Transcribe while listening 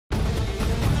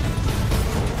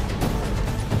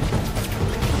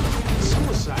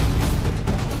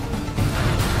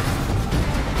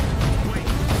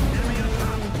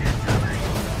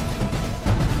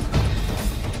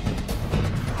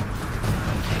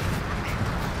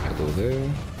Hello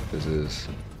there, this is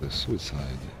the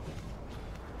suicide.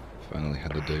 Finally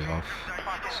had the day off,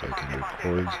 so I can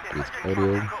record with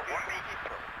audio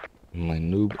my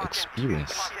noob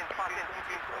experience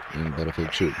in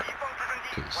Battlefield 2.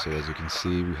 Okay, so as you can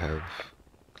see, we have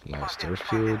lost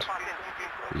airfield.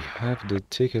 We have the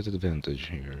ticket advantage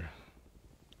here.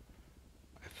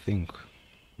 I think,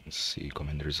 let's see,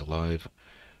 Commander is alive.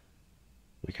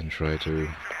 We can try to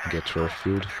get to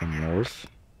airfield from north.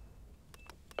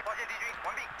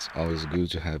 It's always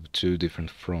good to have two different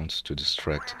fronts to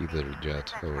distract either the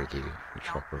jet or the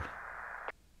chopper.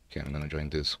 Okay, I'm gonna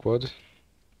join this squad.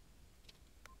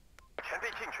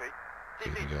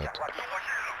 Okay, we got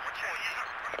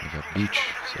beach,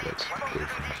 so let's go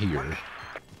from here.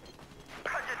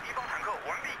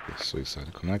 Okay,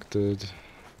 suicide connected.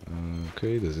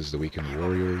 Okay, this is the weekend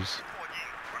warriors.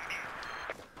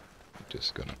 I'm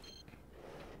just gonna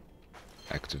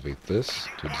activate this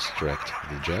to distract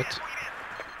the jet.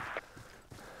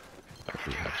 But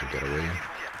we have to get away.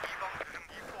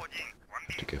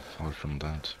 Have to get far from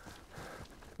that.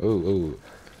 Oh,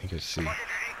 I think I see.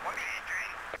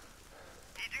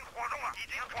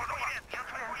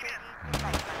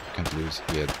 Can't lose.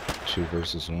 He had 2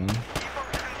 versus 1. I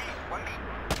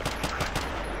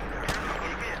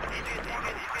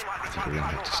think we're gonna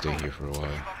have to stay here for a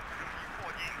while.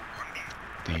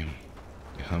 Damn.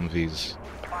 The Humvee's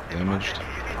damaged.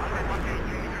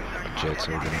 The jets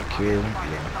are gonna kill.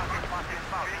 Yeah.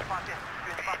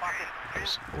 They're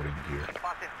supporting here.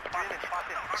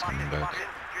 It's coming back.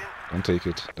 Don't take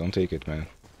it. Don't take it, man.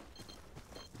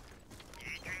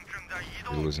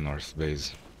 We're losing our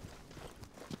base.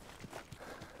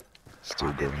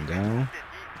 Still going down.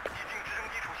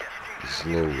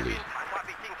 Slowly.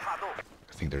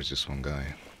 I think there's just one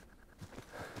guy.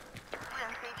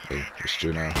 Okay, there's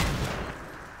 2 now.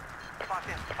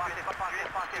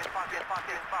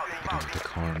 Get out of the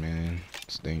car, man.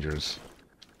 It's dangerous.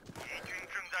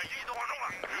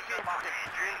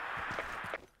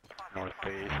 More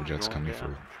jets coming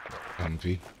for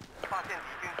Humvee.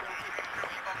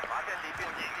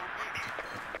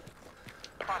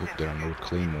 Hope there are no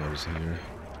claymores here.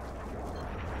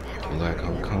 Black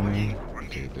Hawk coming.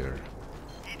 Okay, there.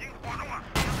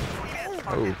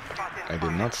 Oh, I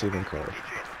did not see the car.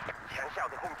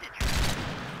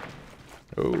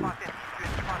 Oh.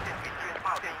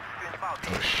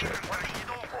 Oh shit.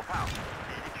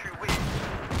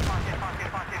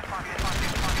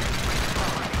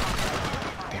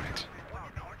 Damn it.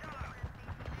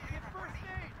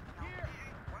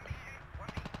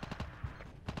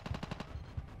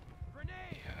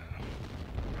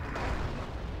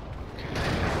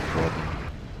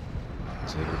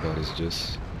 Everybody's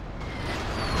just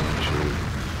going to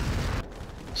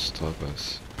stop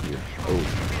us here. Oh.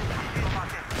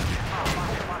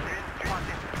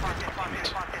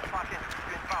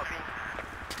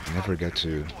 I never get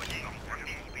to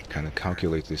kind of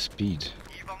calculate the speed.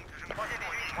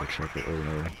 The chopper, oh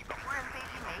no.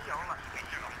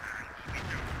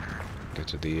 Get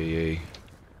to the AA.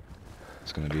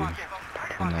 It's gonna be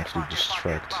enough to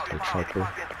distract the chopper.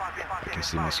 I can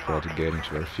see my squad get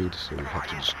into airfield, so we have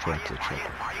to distract the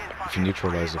chopper. If you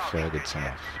neutralize the flag, it's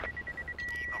enough.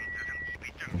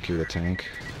 Don't kill the tank.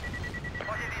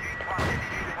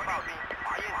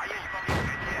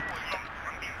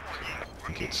 I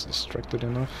think it's distracted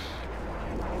enough.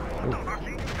 Oh.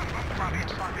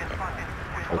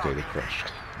 Okay, they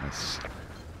crashed. Nice.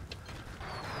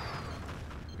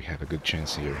 We have a good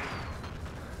chance here.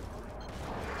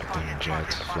 Damn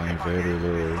jet, flying very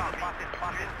low.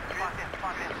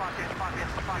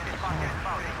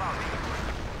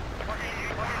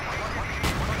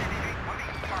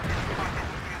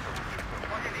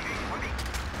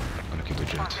 I'm gonna kill the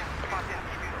jet.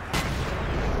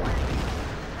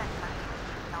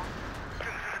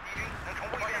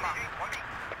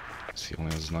 See,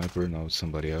 only a sniper, now it's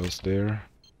somebody else there.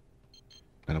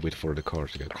 Gonna wait for the car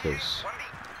to get close.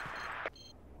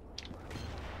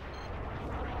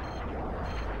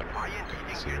 Okay,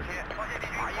 it's here.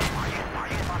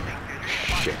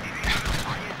 Shit.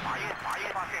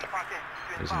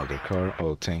 There's another car.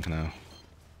 Oh, tank now.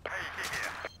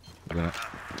 I'm gonna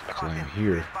climb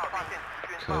here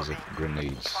because of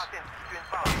grenades.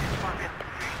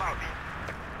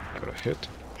 Got a hit.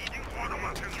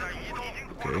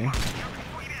 Okay.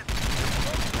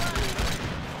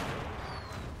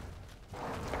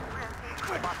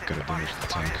 Gotta damage the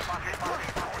tank.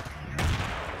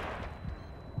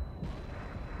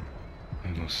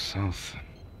 And go south.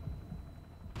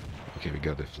 Okay, we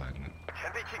got the flag now.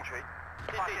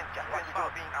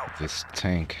 This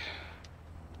tank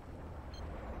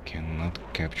cannot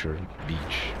capture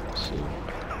beach, so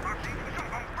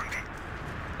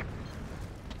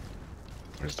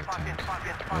Where's the tank?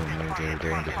 Oh no, they're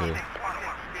there on the hill.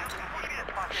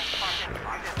 Shit.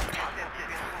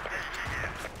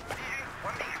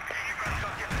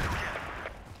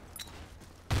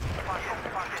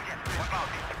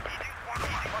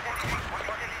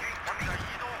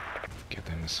 Get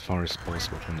them as far as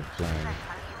possible from the flag.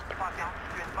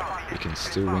 We can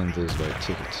still win this by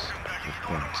tickets with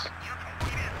points.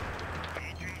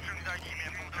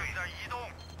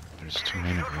 There's too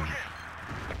many of them.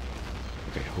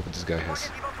 Okay, hope this guy has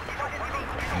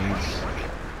AIDS.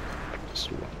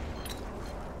 Just one.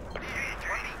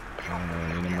 Oh no,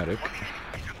 I need a medic.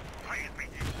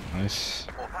 Nice.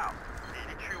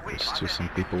 There's still some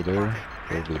people there.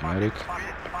 Probably medic.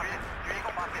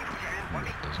 No,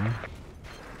 that doesn't.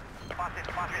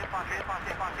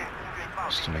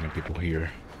 There's too many people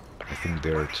here. I think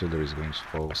their artillery is going to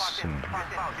fall soon.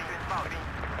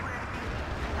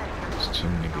 There's too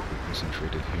many people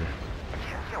concentrated here.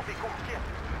 Oh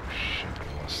shit, we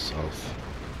lost south.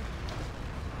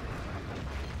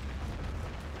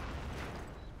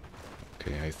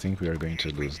 Okay, I think we are going to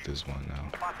lose this one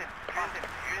now.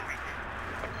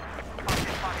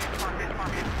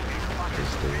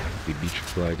 Because the beach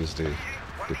flag is the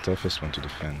toughest one to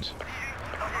defend.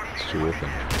 It's too open.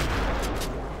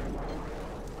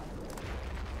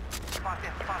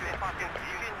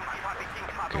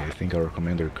 Okay, I think our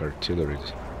commander artillery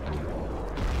is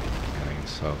heading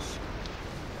south.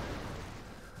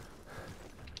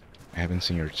 I haven't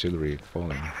seen artillery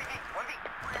falling.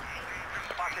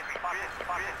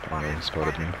 Oh no, he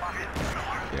spotted me.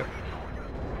 Yep.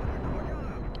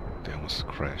 They almost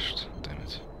crashed, damn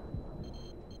it.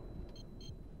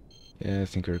 Yeah, I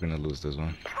think we're gonna lose this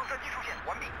one.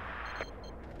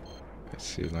 I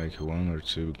see like one or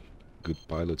two good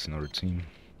pilots in our team.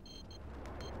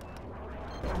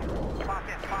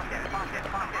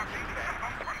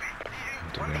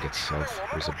 They're gonna get south.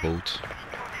 There's a boat.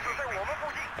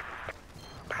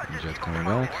 Jet coming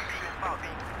back.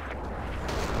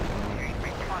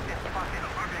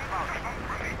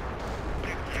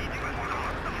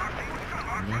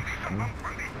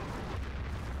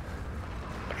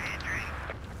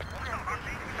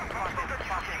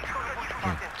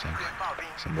 Oh, tank.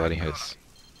 Somebody has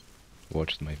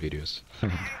watched my videos.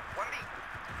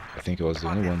 I think I was the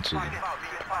only one to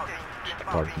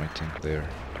park my tank there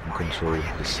and control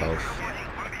the south,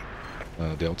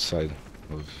 the outside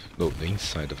of, no, the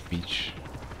inside of beach,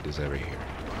 this area here.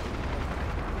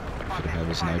 If you don't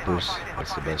have snipers,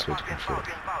 that's the best way to control it.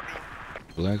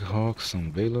 Black Hawks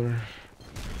on Baylor.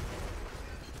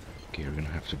 Okay, we're gonna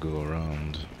have to go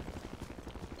around.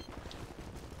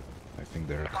 I think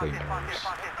there are claymores.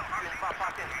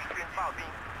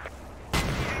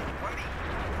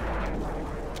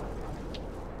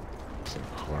 It's a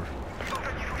car.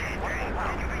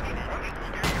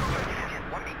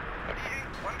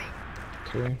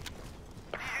 Okay.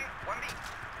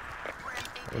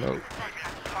 Oh no.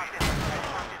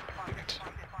 Damn it.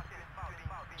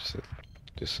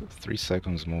 Just 3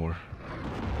 seconds more.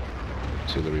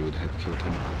 Artillery would have killed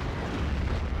him.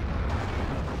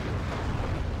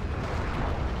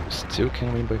 Still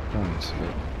can win by points,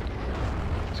 but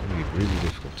it's gonna be really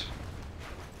difficult.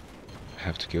 I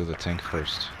have to kill the tank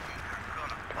first.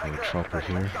 No chopper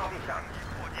here.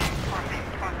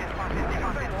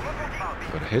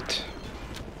 Got a hit.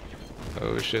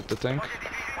 Oh shit, the tank.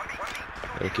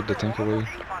 Gotta keep the tank away.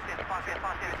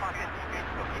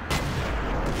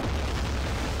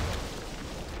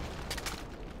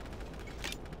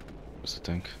 Where's the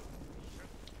tank?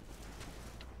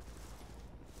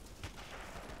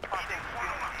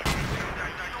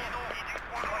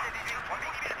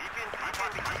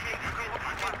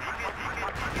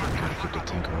 Gotta keep the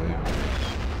tank away.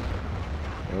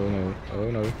 Oh no, oh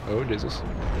no, oh Jesus.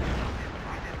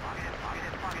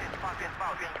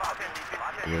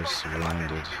 We are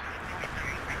surrounded.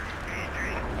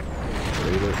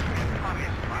 Baylor.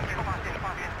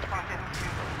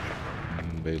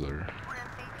 Baylor.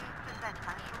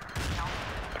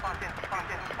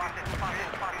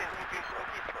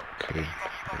 Okay,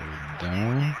 they're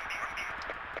down.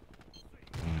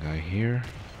 One guy here.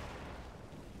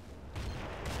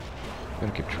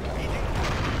 Gotta keep trying.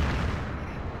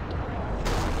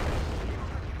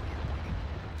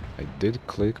 I did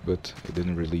click, but it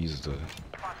didn't release the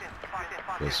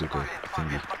bazooka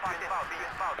thingy.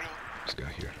 This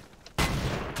guy here.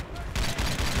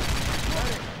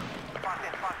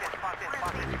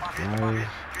 35.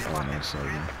 Oh no,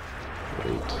 sorry.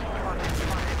 Wait.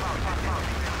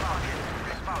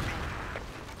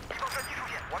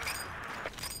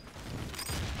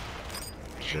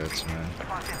 Jets, man.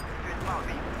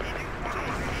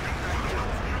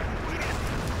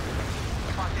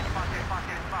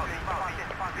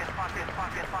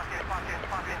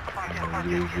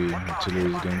 UAV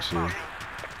artillery is going to...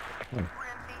 Oh,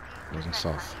 it wasn't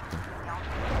south. Okay.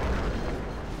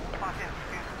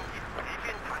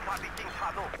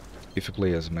 If you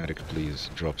play asthmatic, please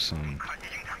drop some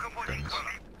guns,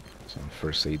 some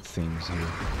first aid things here.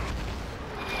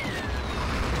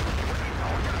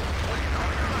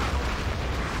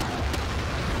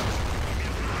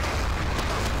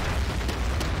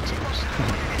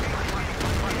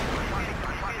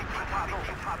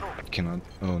 Cannot.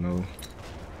 Oh no,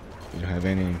 you don't have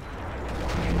any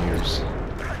engineers.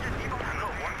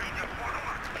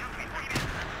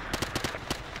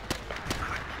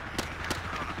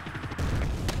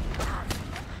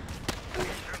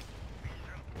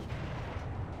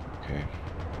 Okay.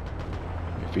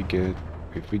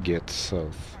 If we get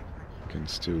south, we can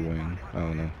still win.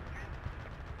 Oh no.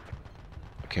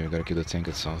 Okay, we gotta kill the tank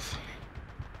at south.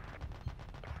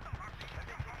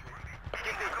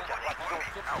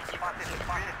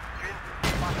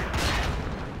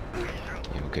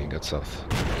 Yeah, okay, got south.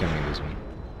 Can win this one.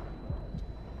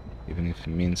 Even if it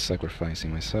means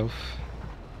sacrificing myself.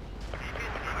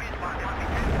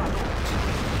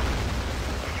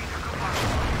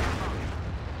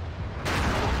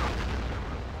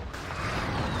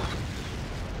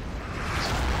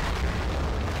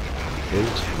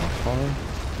 Boat, not far.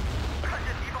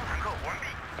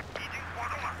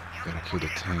 Gotta kill the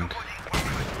tank.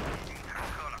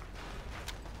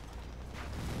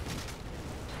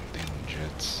 Damn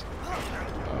jets.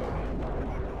 Oh.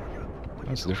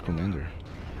 That's their commander.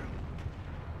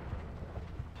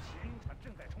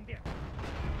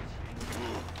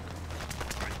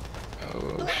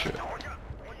 Oh shit.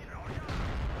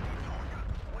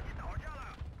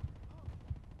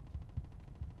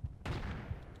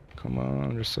 Come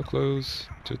on, you're so close.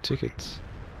 2 tickets.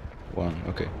 1,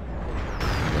 okay.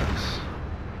 That's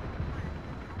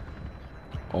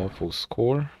awful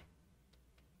score,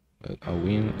 but a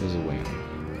win is a win.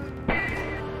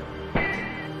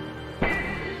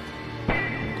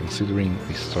 Considering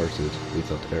we started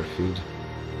without airfield,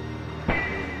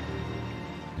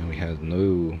 and we had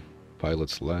no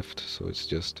pilots left, so it's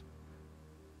just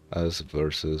us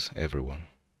versus everyone.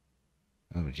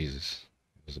 Oh Jesus,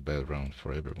 it was a bad round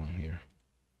for everyone here.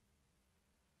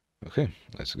 Okay,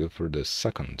 let's go for the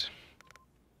second.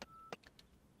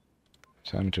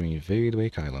 Time to invade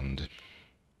Wake Island.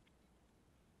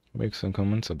 Make some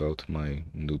comments about my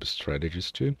noob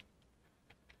strategies too.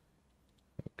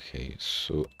 Okay,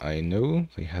 so I know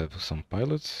they have some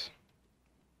pilots.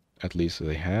 At least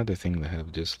they had, I think they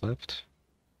have just left.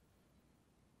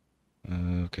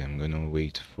 Okay, I'm gonna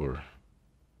wait for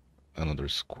another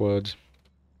squad.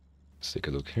 Let's take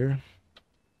a look here.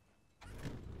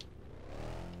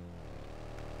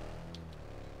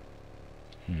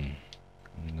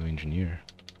 No engineer.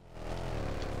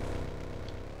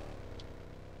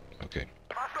 Okay,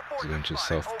 let's go into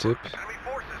south tip.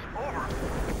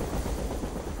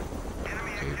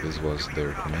 Okay, this was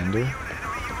their commander.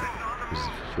 Who's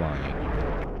flying.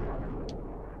 Okay,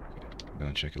 I'm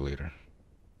gonna check it later.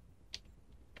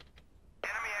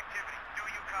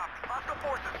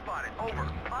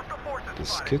 Okay.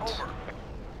 This kit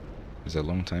is a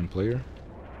long-time player.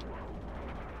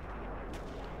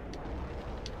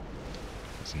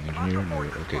 An engineer? No.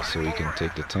 Okay, so we can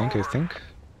take the tank, I think.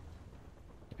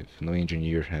 If no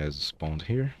engineer has spawned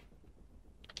here.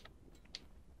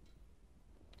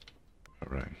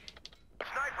 Alright.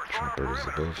 Chopper is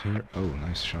above here. Oh,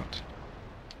 nice shot.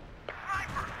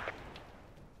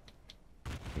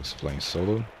 He's flying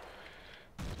solo.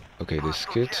 Okay, this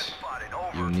kit,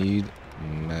 you need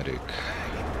medic,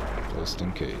 just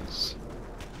in case.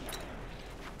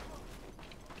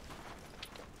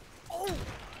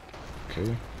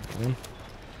 Okay, then.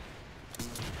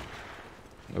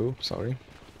 Oh, sorry.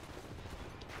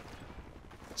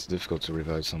 It's difficult to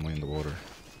revive someone in the water.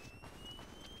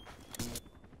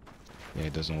 Yeah,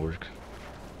 it doesn't work.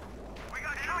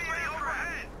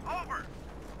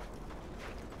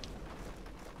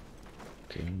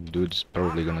 Okay, dude's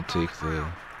probably gonna take the...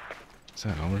 Is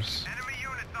that ours?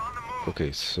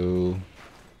 Okay, so...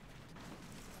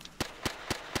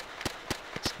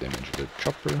 let's damage the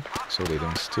chopper so they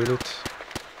don't steal it.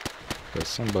 Because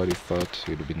somebody thought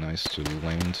it would be nice to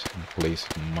land and place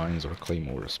mines or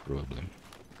claymores, probably.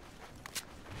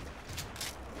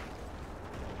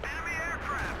 Enemy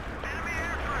aircraft! Enemy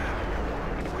aircraft!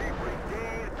 We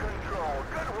regained control.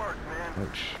 Good work, man.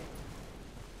 Ouch.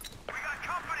 We got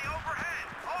company overhead.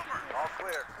 Over. All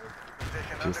clear.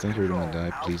 Position If you think you're gonna die,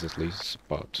 please at least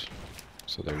spot,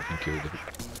 so that we can kill the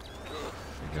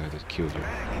guy that killed you.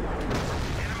 Enemy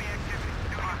activity.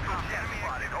 Do not contact. Enemy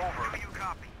spotted. Over. You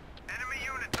copy. Enemy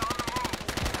units on the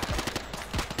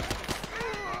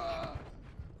move.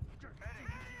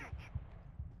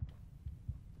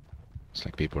 It's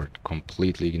like people are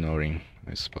completely ignoring.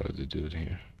 I spotted the dude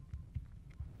here.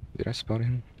 Did I spot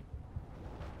him?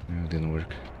 No, it didn't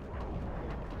work.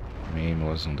 My aim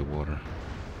was on the water.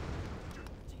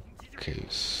 Okay,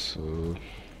 so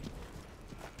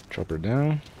chopper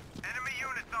down.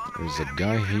 There's a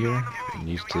guy here. I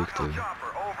need to take the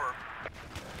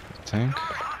tank.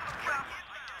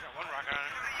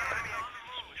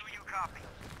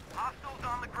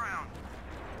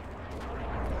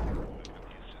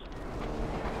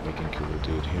 We can kill the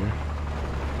dude here.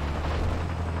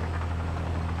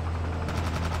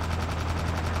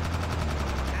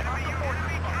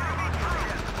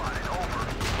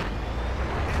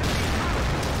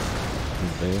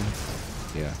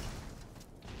 Yeah.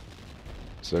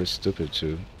 It's very stupid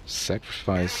to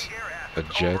sacrifice a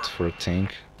jet for a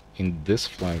tank in this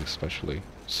flag, especially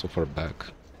so far back.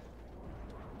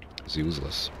 It's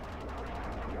useless.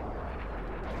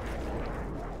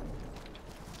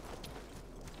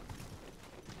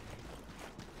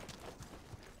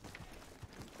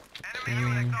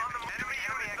 Okay.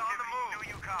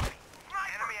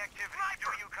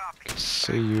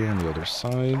 See you on the other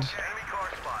side.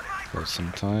 But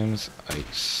sometimes I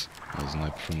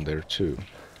snipe from there too.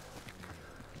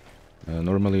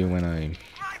 Normally when I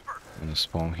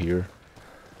spawn here,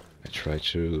 I try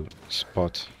to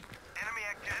spot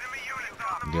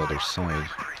the other side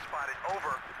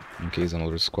in case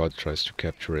another squad tries to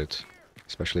capture it.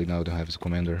 Especially now that I have a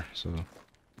commander, so.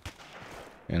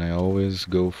 And I always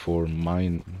go for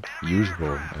my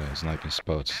usual sniping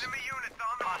spots.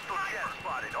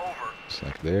 It's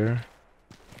like there,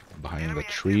 behind the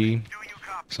tree.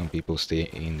 Some people stay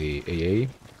in the AA,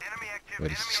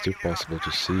 but it's still possible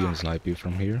to see and snipe you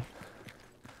from here.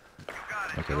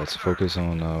 Okay, let's focus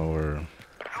on our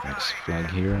next flag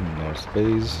here, north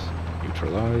base,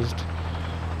 neutralized.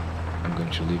 I'm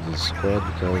going to leave this squad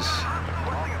because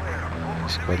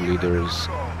squad leaders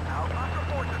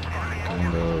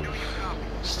kind of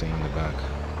stay in the back.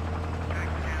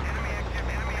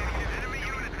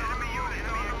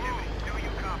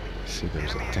 See,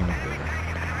 there's a tank there.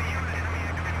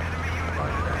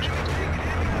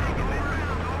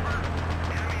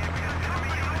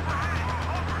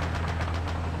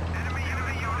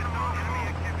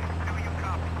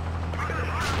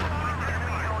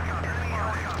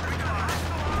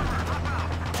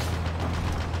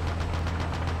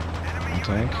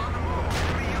 Tank.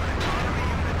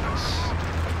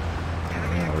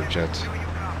 Yeah, our jet.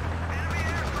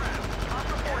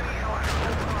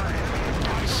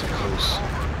 So close.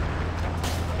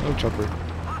 No chopper.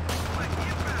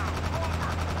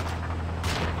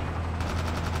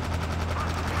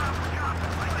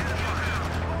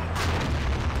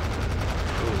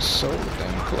 It was so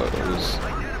damn close.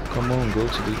 Come on, go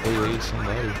to the AA,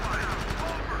 somebody.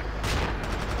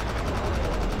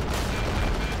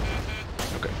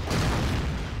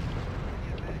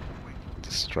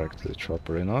 Distract the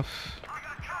chopper enough.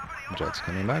 Jet's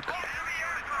coming back.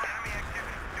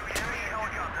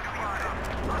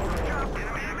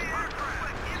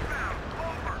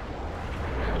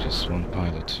 Just one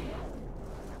pilot.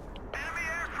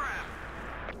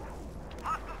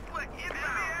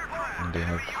 And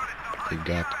they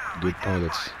got good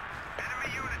pilots.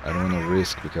 I don't want to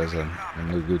risk because I'm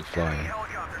no good flyer.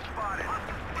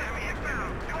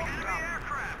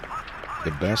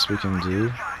 The best we can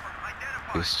do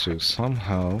is to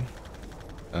somehow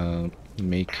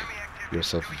make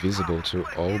yourself visible to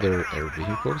all their air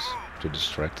vehicles to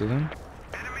distract them,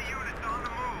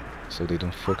 so they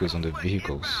don't focus on the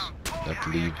vehicles that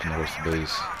leave north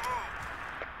base.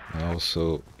 And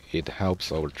also it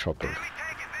helps our chopper,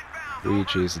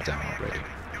 which is down already.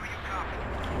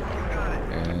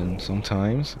 And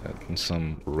sometimes, in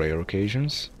some rare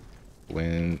occasions,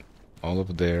 when all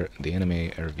of the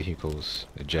enemy air vehicles,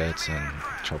 the jets and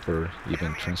chopper,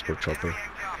 even transport chopper,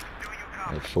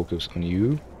 focus on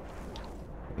you,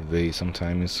 they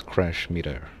sometimes crash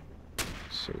midair.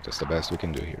 So that's the best we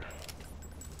can do here.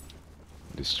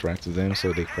 Distract them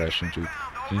so they crash into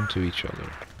each other.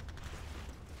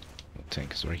 The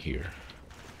tank is right here.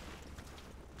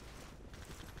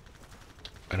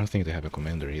 I don't think they have a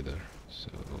commander either, so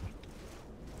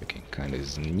we can kind of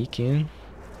sneak in.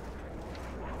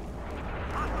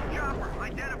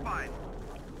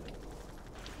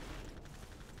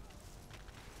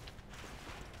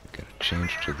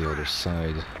 Change to the other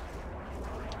side.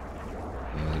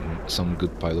 And some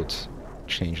good pilots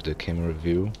change the camera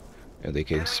view and they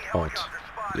can spot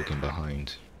looking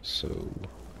behind. So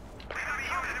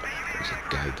there's a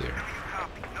guy there.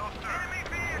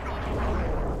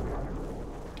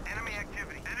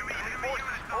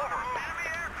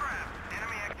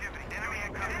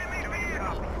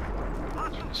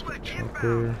 Let's go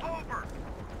chopper.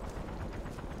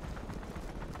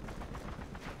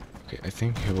 Okay, I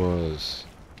think he was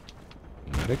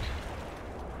medic.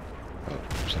 Oh,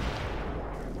 something.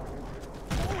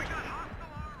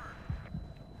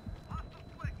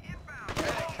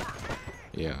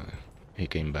 Yeah, he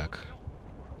came back.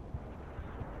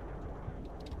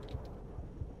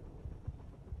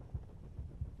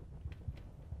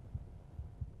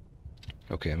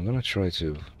 Okay, I'm gonna try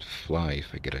to fly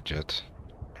if I get a jet.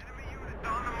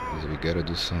 Because we gotta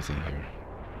do something here.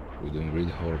 We're doing really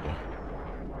horrible.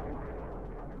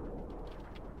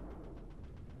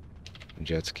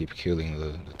 Jets keep killing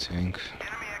the tank.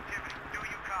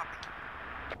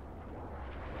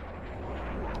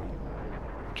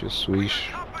 Just wish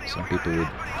some people would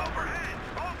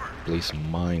place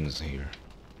mines here.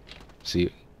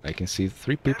 See, I can see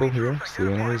 3 people here,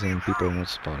 3 enemies, and people are not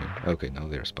spawning. Okay, now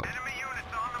they're spawning.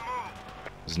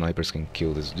 Snipers can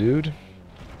kill this dude.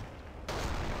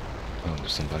 Oh,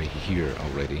 there's somebody here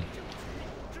already.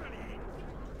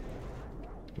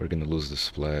 We're gonna lose this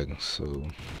flag, so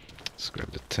let's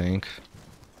grab the tank.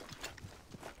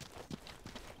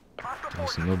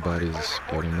 There's nobody's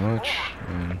spotting much,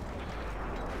 and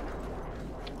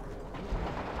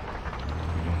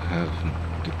we don't have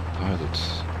good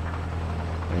pilots.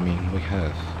 I mean, we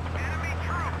have.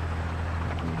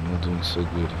 We're not doing so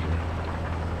good here.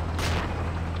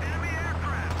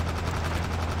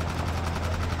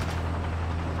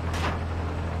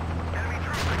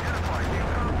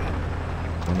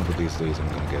 One of these days I'm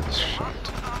gonna get this shot.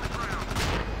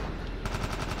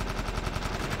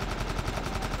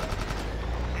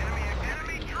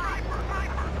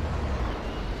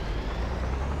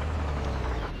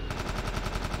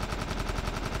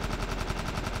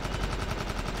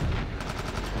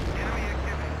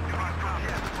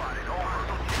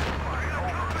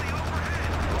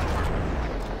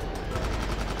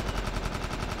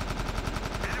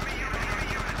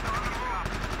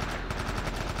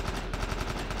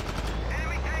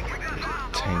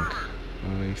 Tank.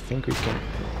 I think we can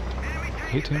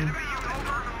hit him.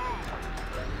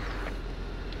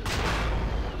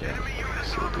 Yeah,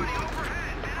 so good.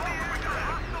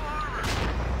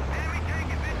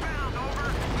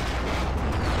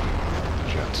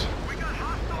 Jet.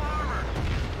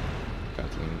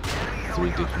 Battling 3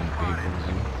 different vehicles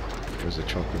here. There's a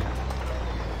chopper.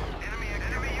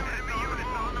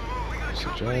 There's a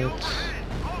jet.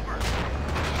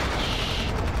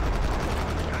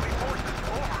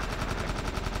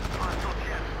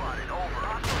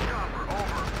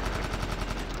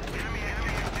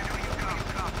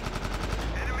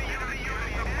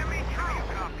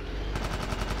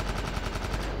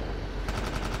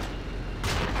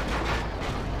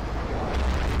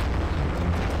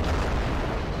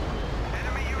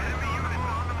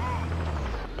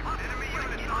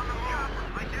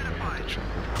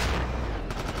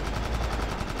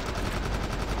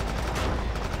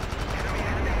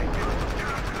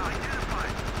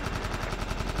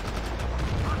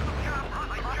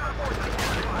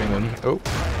 Oh,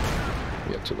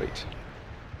 yeah, too late.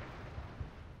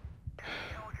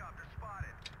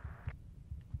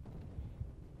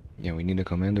 Yeah, we need a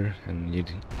commander and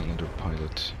need another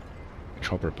pilot, a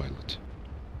chopper pilot.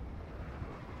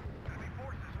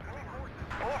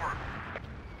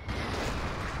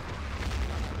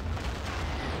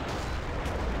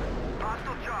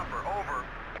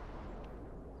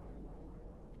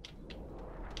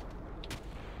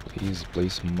 Please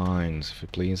place mines. If you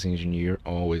play as engineer,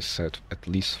 always set at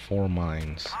least 4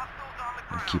 mines.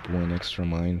 And keep 1 extra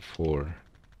mine for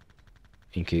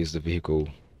in case the vehicle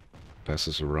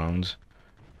passes around.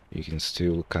 You can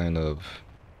still kind of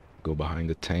go behind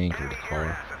the tank or the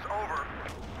car.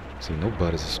 See,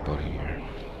 nobody's spotting here.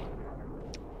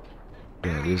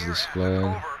 Gonna lose this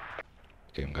flag.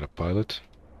 Okay, I'm gonna pilot.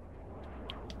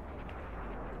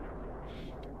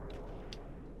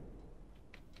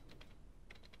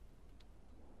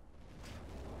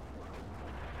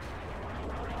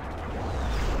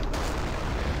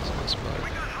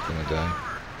 Gonna die.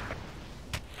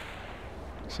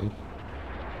 See?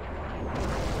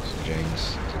 So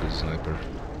James, it's a good sniper.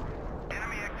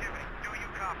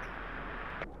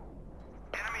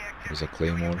 There's a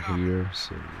claymore here,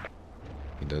 so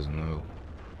he doesn't know.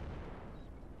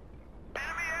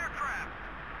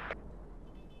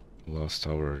 Lost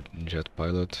our jet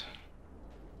pilot.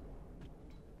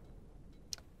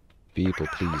 People,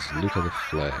 please look at the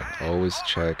flag. Always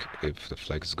check if the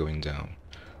flag is going down.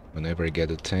 Whenever I get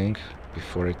a tank,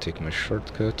 before I take my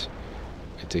shortcut,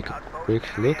 I take a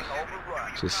quick look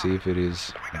to see if it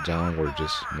is down or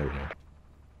just normal.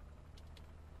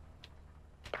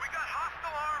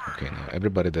 Okay, now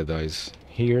everybody that dies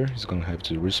here, he's gonna have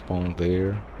to respawn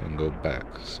there and go back,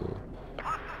 so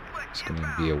it's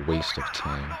gonna be a waste of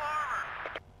time.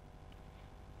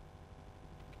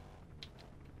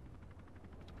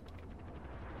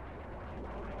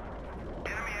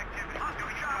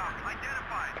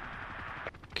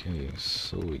 Okay,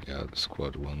 so we got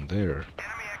squad 1 there.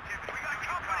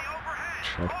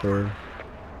 Chopper.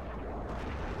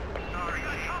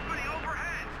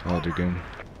 Oh, they're going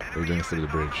through the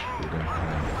bridge. They're going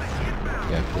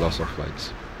yeah, we lost our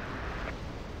flags.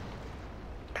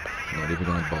 Not even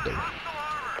gonna bother.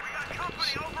 Okay,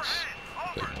 so let's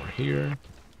play more here.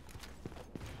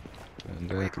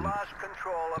 And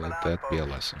let that be a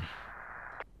lesson.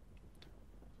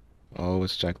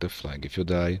 Always check the flag. If you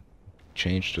die,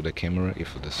 change to the camera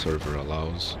if the server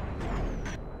allows.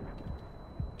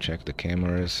 Check the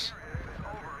cameras.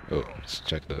 Oh, let's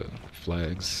check the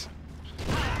flags.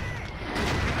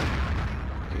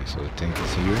 Okay, so the tank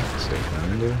is here. It's their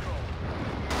commander.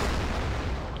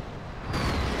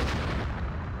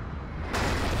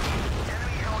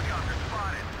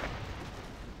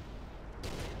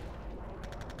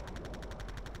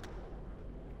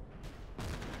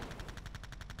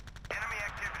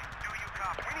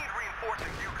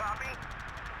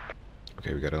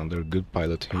 Okay, we got another good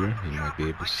pilot here. He might be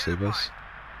able to save us.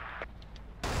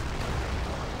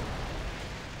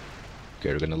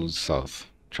 Okay, we're gonna lose south.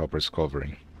 Chopper's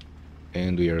covering.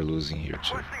 And we are losing here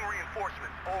too.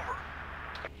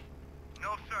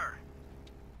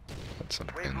 Let's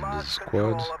abandon this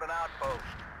squad.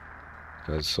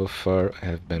 Because so far I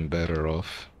have been better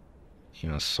off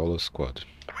in a solo squad.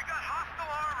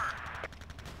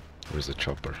 Where's the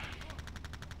chopper?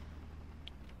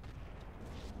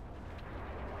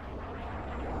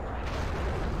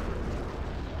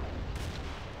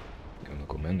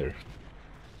 Commander.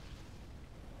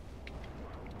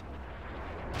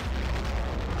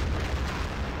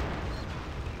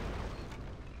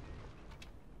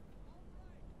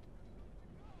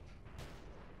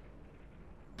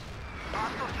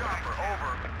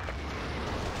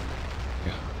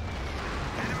 Yeah.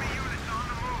 Enemy units on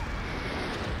the move.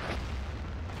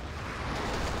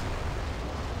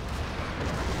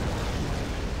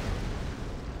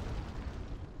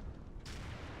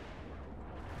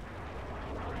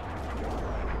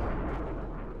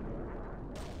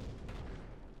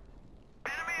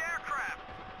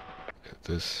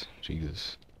 This,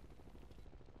 Jesus.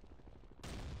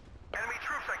 Enemy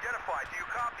troops identified. Do you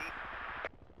copy?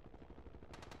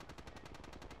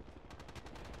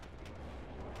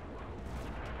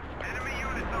 Enemy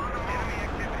units on the move. Enemy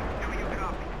activity. Do you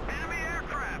copy? Enemy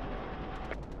aircraft.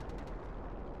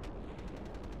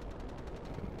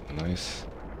 Nice.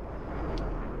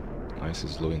 Nice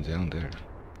is slowing down there.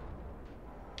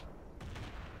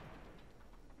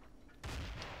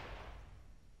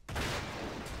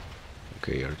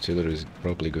 Okay, artillery is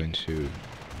probably going to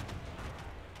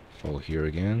fall here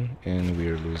again, and we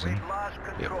are losing.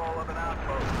 Yep.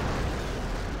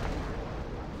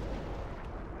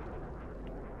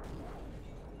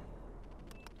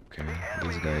 Okay,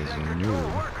 these guys are new.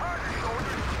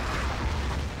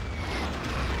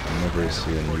 I never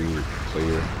see a new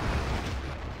player.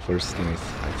 First thing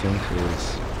I think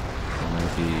is I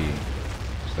might be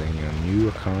playing a new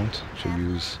account to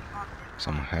use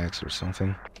some hacks or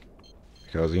something.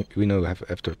 Because we know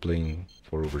after playing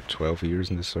for over 12 years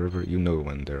in the server, you know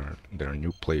when there are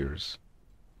new players.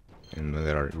 And when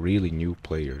there are really new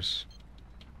players.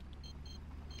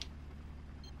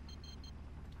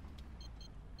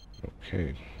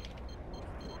 Okay.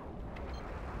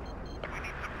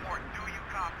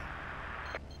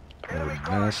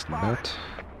 Last bet.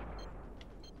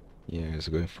 Yeah, he's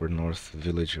going for North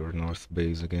Village or North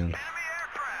Base again.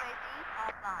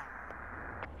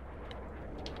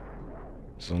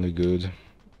 It's only good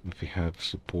if we have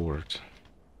support.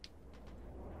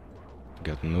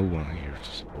 Got no one here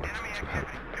to support, to help.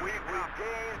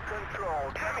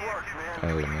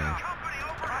 Oh man.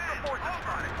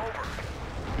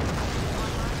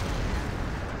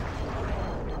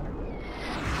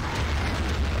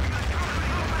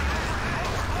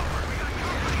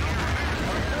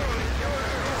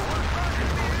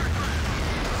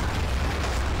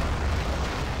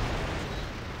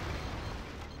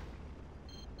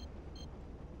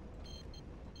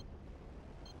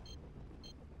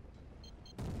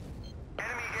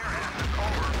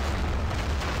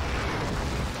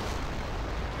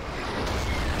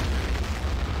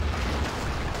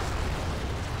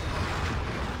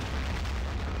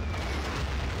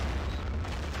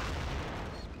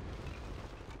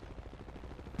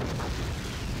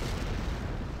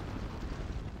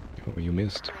 Oh, you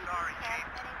missed.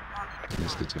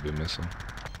 Missed it to be missing.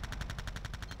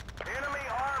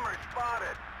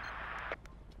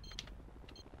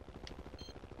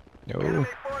 Yo. Enemy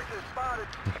forces spotted.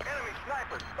 Enemy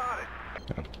sniper spotted.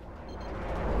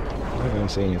 I didn't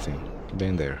say anything.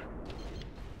 Been there.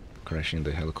 Crashing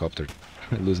the helicopter.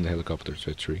 Losing the helicopter to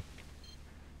a tree.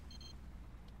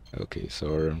 Okay,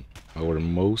 so our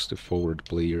most forward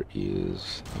player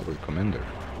is our commander.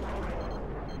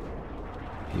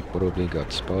 He probably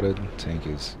got spotted. Tank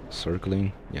is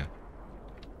circling. Yeah.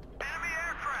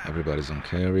 Everybody's on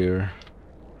carrier.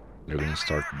 They're gonna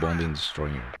start bombing,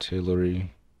 destroying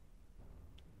artillery.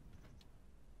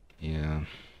 Yeah.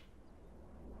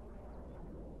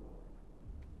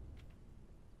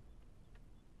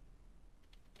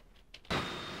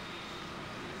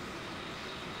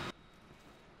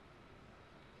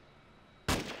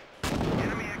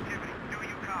 Enemy activity. Do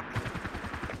you copy?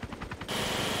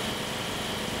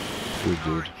 Good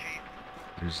dude.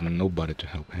 There's nobody to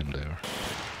help him there.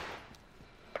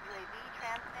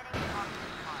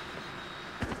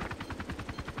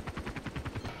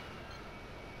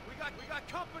 We got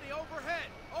company overhead.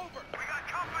 Over. We got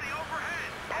company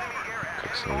overhead. Enemy air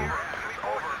asset. So Over.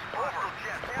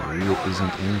 there really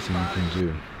isn't anything you can do.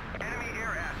 Enemy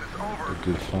air assets over. A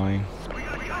good flying. We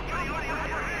got company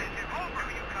overhead. Over.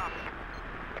 You copy?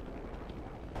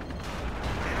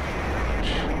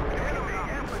 Enemy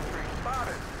infantry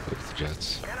spotted. With jets.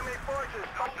 Enemy forces.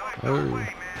 Oh. Way,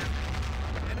 man.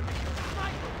 Enemy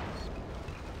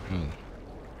Oh.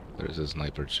 There's a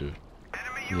sniper too.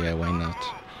 Enemy Yeah, why not?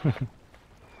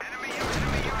 Enemy units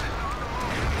on the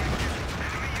move.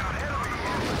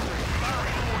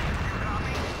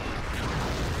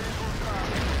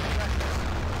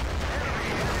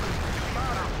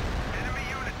 Enemy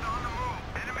units on the move.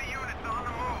 Enemy units on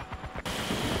the move.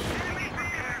 Enemy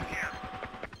prepared here.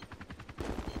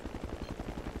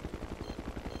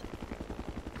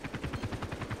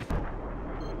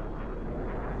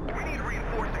 We need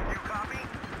reinforcing. You copy?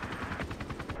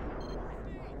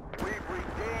 We've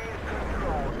regained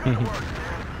control. Good work,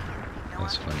 man.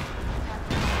 That's funny.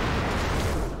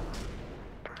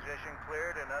 Position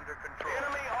cleared and under control.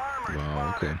 Enemy armor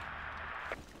Wow, spotted. okay.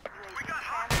 We got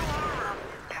hostile armor.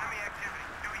 Enemy activity.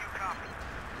 Do you copy?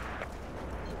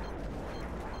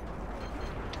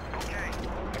 Okay.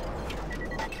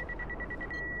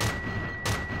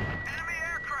 Enemy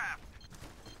aircraft.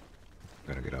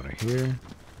 Gotta get out of here.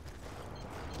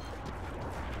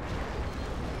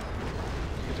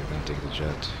 Okay, they're gonna take the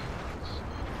jet.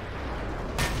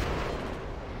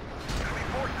 Enemy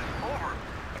forces over.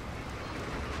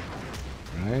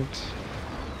 Right.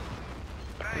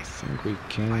 I think we I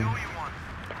can owe you one.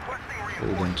 Requesting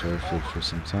hold on to our field for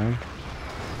some time.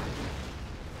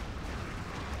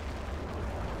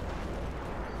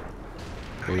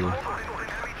 Okay. Enemy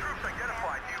troops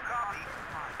identified. Do you copy?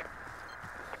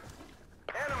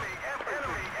 Enemy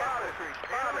infantry spotted.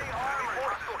 Enemy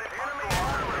armor spotted. Enemy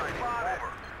armor spotted.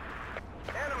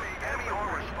 Enemy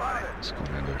armor spotted. Let's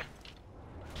commander.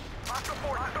 Hostile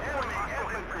forces. Enemy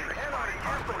infantry. Enemy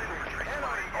infantry.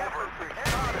 Enemy infantry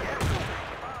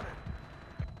spotted.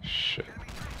 Shit. Enemy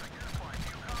troops identified. Do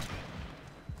you copy?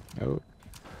 Oh.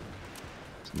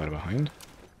 Somebody behind?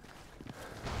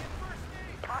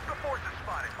 Hostile forces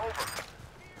spotted. Over.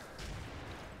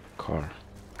 Car.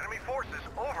 Enemy forces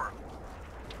over.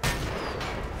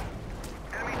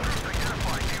 Enemy troops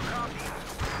identified. Do you copy?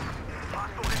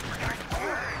 Hostile infantry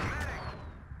spotted.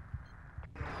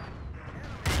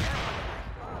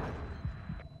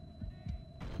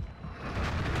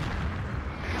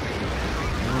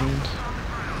 And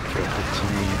drop the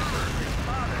tank.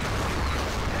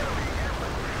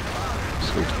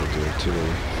 Let's wait for the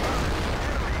artillery.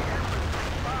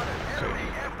 Okay.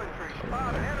 Infantry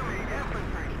spotted. Enemy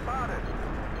infantry spotted.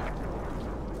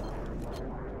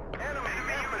 Enemy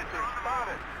infantry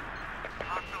spotted.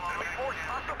 Enemy forces.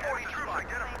 Hostile troops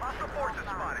identified. Hostile forces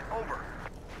spotted. Over.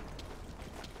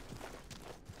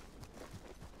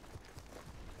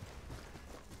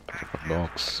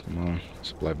 Box. Come on.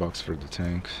 Supply box for the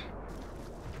tank.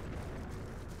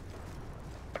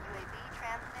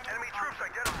 Enemy troops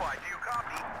identified. Do you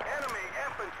copy? Enemy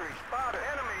infantry spotted.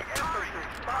 Enemy infantry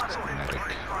spotted.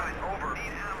 Medic. Spotted. Over.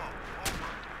 Need ammo. Over.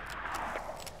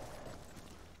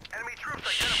 Enemy troops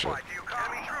identified. Do you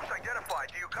copy? Enemy troops identified.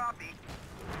 Do you copy?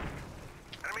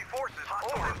 Enemy forces.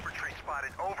 Hostile infantry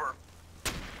spotted. Over.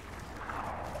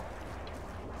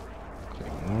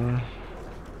 Claymore.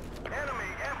 Enemy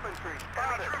infantry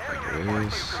spotted. Enemy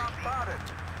Yes. infantry spotted.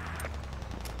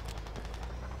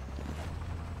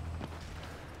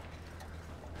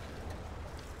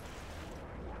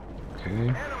 Okay.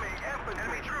 Enemy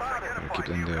infantry spotted. Get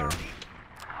in there.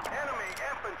 Enemy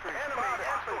infantry spotted.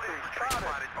 Infantry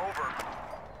spotted. Over.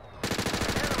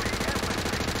 Enemy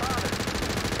infantry spotted.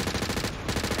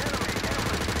 Enemy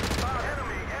infantry spotted.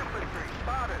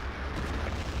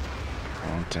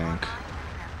 tank.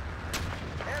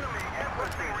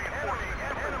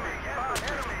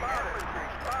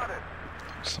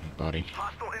 Somebody.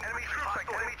 Hostile enemy troops,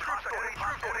 enemy troops, enemy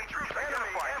troops, enemy troops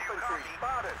identified. Infantry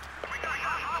spotted. We got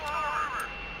hostile armor.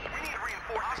 We need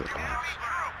reinforcements. Enemy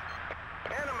troops.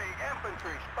 Enemy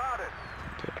infantry spotted.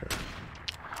 There.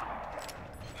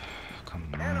 Come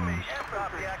Enemy on.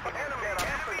 infantry. Enemy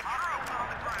infantry troops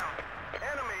on the ground.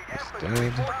 Enemy He's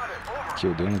infantry dead. spotted. Over.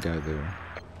 Killed the only guy there.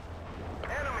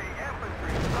 Enemy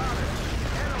infantry spotted.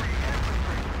 Enemy infantry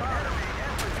spotted. Enemy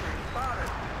infantry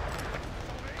spotted.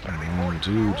 Come on,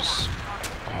 dude.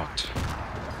 Spot.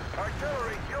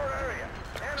 Artillery, your area.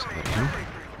 Is Enemy that him?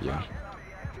 infantry. Yeah.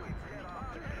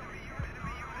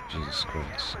 Jesus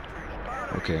Christ.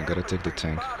 Okay, I gotta take the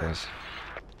tank, guys.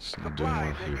 It's not doing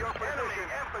well here. Enemy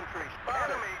infantry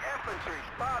spotted. Enemy infantry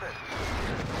spotted.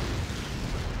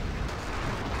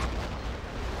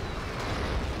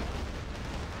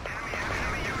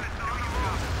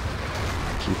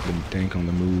 Keep the tank on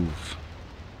the move.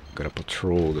 Gotta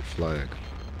patrol the flag.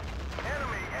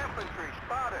 Enemy infantry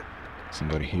spotted.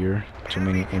 Somebody here. Too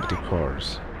many empty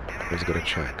cars. Let's go to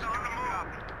check. UAV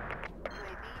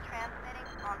transmitting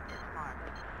on this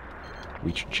mark.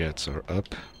 Which jets are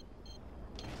up?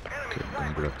 Okay,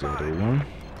 I'm gonna grab the other one.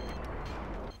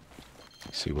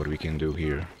 See what we can do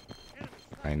here.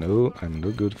 I know I'm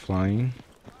no good flying,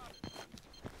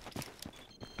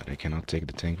 but I cannot take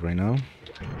the tank right now.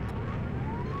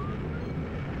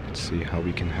 Let's see how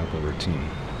we can help our team.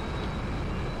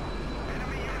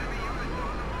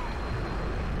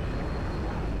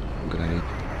 I'm gonna need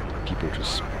people to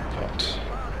spot.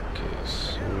 Okay,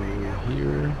 so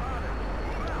here.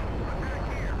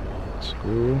 Let's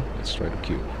go. Let's try to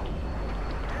kill.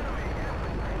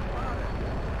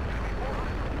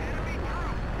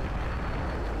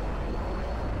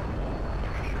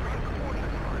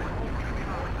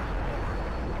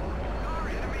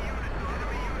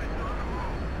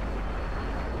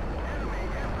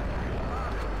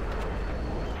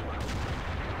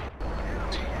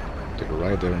 They're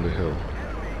right there on the hill.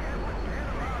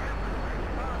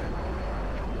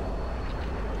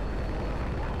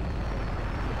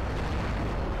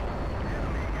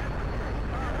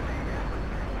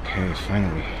 Okay,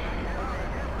 finally.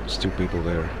 There's two people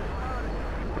there.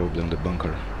 Probably in the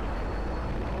bunker.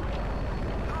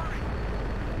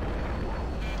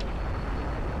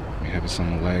 We have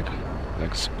some lag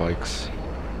spikes.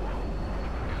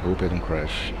 I hope I don't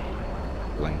crash.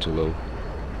 Flying too low.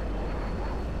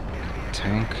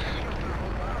 Tank.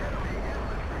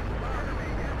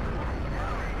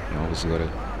 You always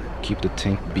gotta keep the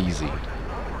tank busy.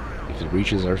 If it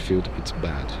reaches our field, it's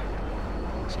bad.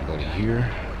 Somebody here.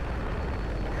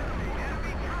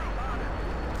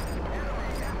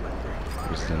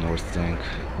 There's the north tank.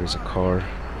 There's a car.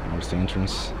 North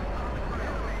entrance.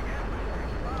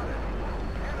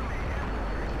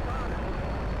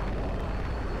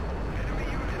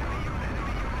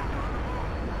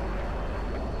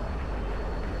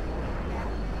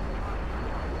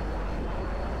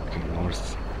 Okay,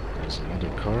 north. There's another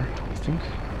car, I think.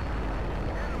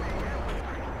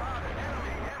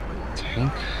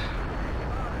 Tank.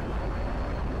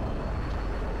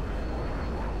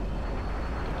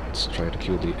 Let's try to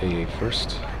kill the AA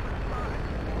first.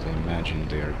 I imagine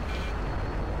they're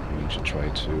going to try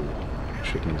to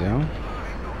shoot me down.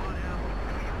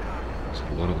 There's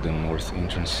a lot of them north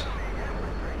entrance.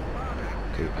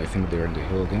 Okay, I think they're in the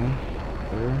hill again.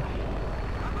 There.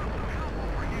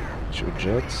 Two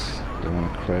jets. They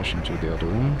want to crash into the other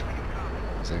one.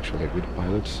 He's actually a good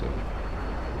pilot, so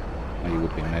I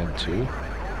would be mad too.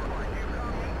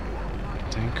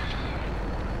 Tank.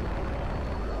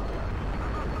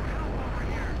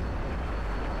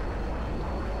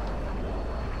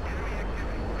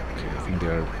 Okay, I think they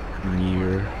are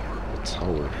near the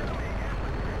tower.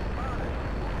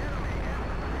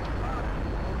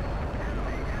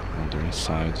 And they're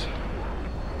inside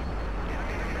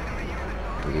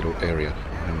the little area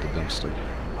behind the dumpster.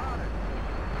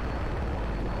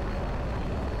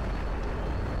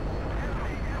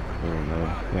 Oh no,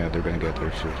 yeah, they're gonna get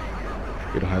there too.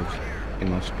 We don't have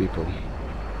enough people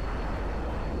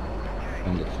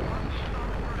on the farm.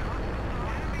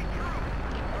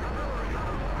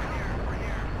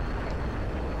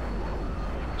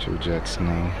 Two jets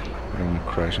now. I don't want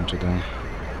to crash into them.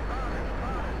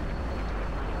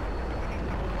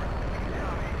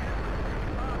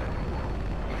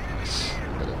 Nice.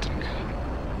 Another tank.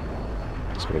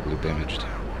 It's probably damaged.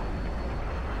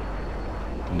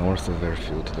 North of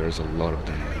airfield, there's a lot of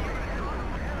them.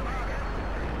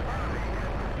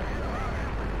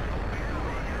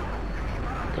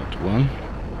 Got one.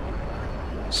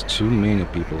 There's too many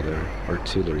people there.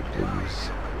 Artillery, please.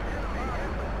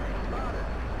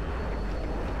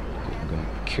 Okay, I'm gonna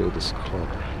kill this car.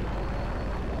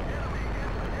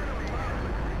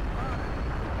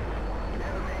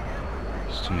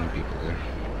 There's too many people there.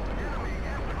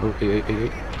 Oh,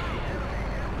 hey.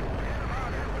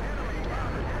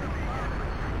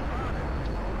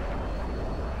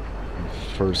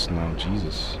 First now,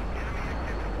 Jesus.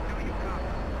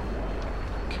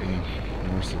 Okay,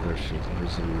 north of airfield.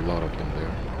 There's a lot of them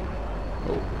there.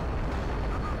 Oh.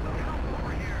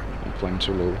 I'm flying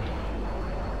too low.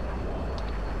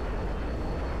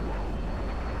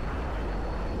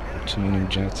 Too many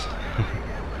jets.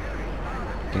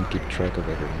 Can't keep track of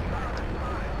everything.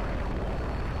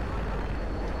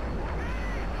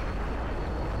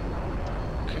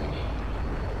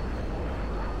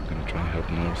 Try and help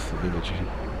north village.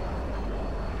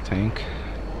 Tank.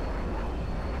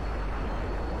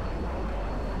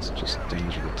 It's just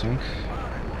danger the tank.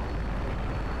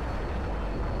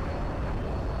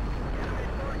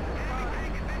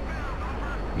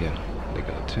 Yeah, they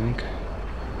got a tank.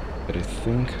 But I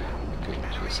think okay,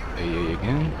 just AA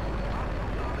again.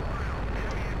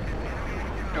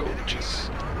 Oh, just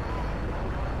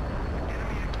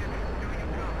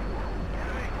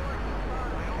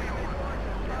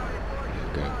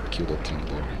kill that tank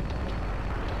there.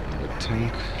 Another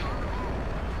tank.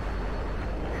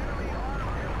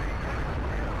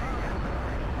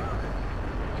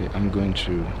 Okay, I'm going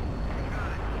to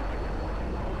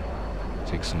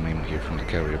take some aim here from the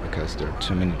carrier because there are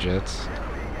too many jets.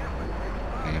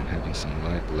 I am having some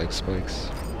leg spikes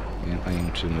and I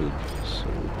am too noob, so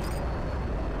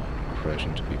I'm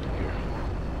crashing into people here.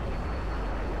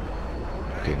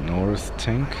 Okay, north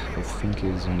tank I think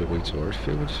is on the way to our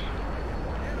field.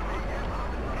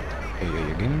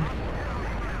 AA again.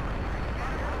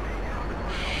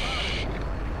 Shit.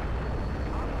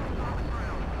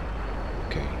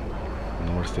 Okay,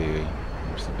 north AA,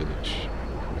 north the village,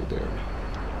 right there.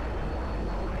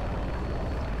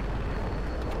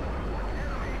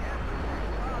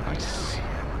 Nice.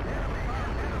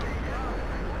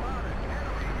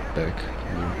 Back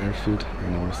near airfield,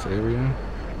 north area.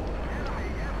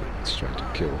 Let's try to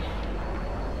kill.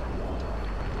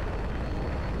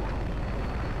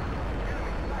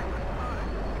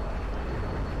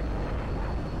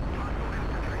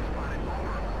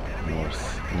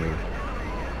 Near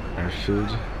airfield.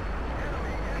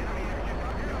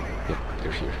 Yeah,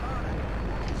 they're here.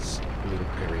 This little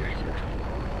area here.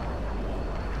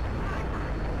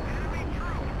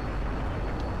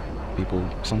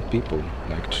 Some people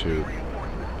like to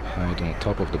hide on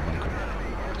top of the bunker,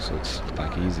 so it's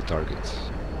like easy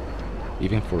targets,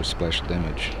 even for splash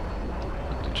damage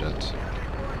with the jet.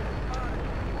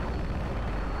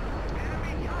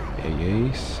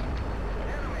 AAs.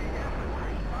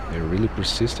 They're really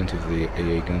persistent with the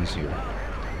AA guns here.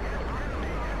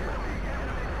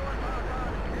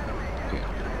 Okay,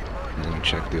 I'm gonna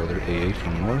check the other AA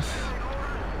from north.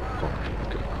 Car,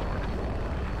 okay,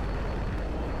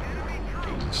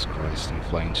 car. Jesus Christ, I'm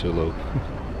flying too low.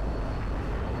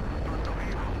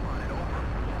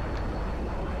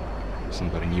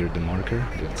 Somebody near the marker,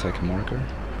 the attack marker.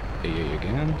 AA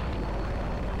again.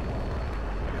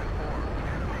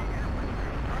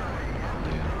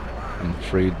 I'm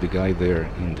afraid the guy there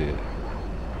in the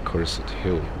cursed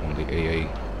hill on the AA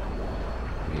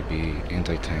may be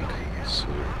anti-tank, so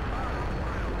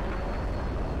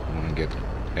I want to get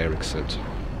Eric said.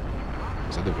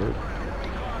 Is that the verb?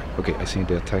 Okay, I see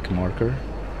the attack marker.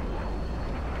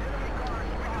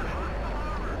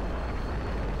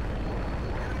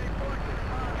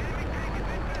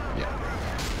 Yeah.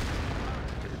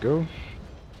 There we go.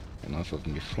 Enough of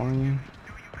me flying.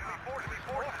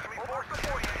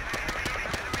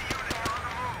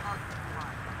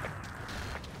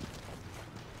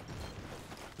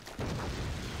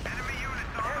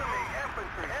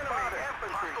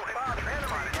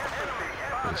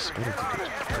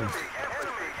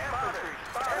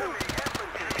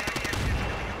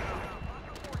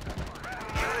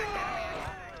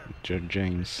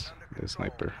 James, the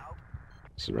sniper,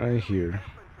 is right here,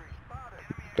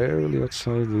 barely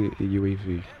outside the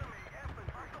UAV.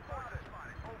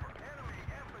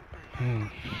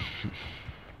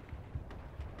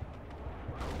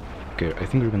 Okay, I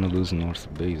think we're gonna lose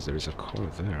North Base. There's a car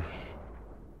there.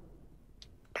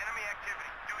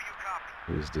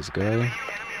 Who is this guy?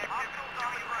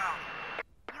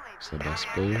 He's the best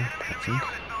player, I think.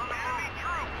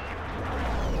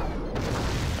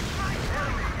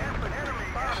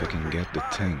 If I can get the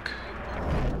tank.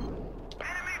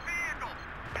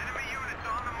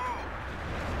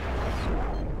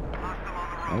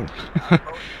 Oh.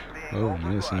 Oh,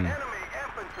 nice one. Enemy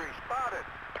infantry spotted.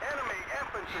 Enemy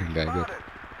infantry Guy got spotted.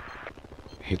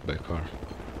 hit by a car.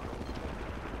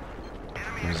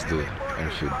 There's the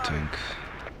airfield tank.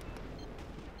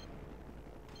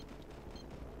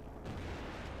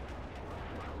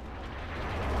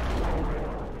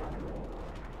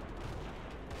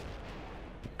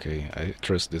 Okay, I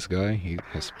trust this guy. He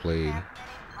has played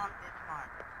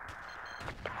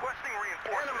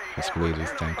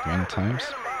this tank many times.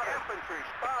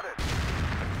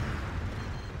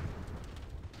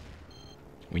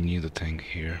 We need a tank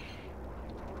here.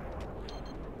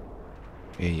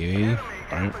 AA,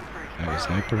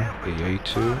 sniper,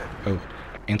 AA2. Oh,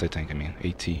 anti-tank, I mean,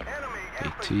 AT.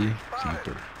 AT,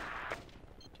 sniper.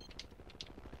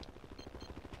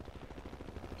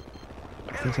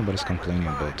 I think somebody's complaining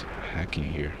about hacking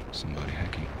here. Somebody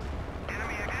hacking.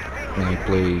 When I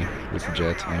play with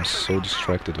Jet, I'm so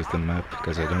distracted with the map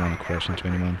because I don't want to crash into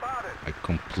anyone. I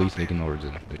completely ignore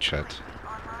the chat.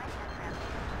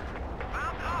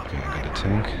 Okay, I got a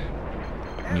tank.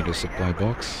 Need a supply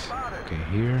box. Okay,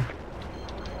 here.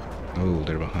 Oh,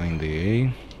 they're behind the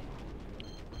A.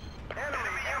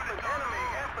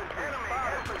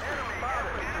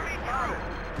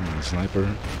 Sniper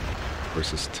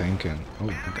versus tank and... oh,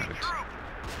 I got it.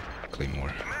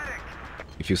 Claymore.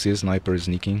 If you see a sniper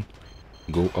sneaking,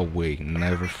 go away.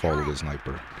 Never follow the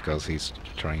sniper, because he's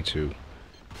trying to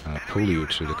pull you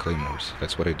to the claymores.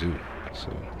 That's what I do.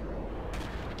 So,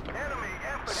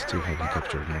 still haven't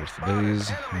captured North Base.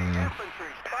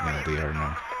 Yeah, they are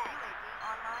now.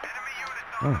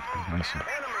 Oh, nice one.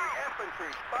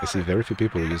 I see very few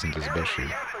people using this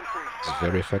Mouggier. It's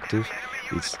very effective.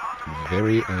 It's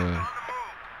very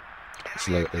it's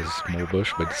like a small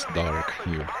bush, but it's dark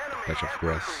here, patch of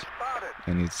grass,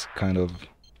 and it's kind of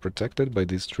protected by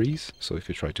these trees. So if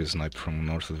you try to snipe from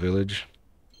north village,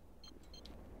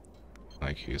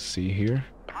 like you see here,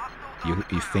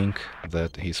 you think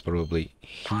that he's probably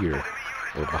here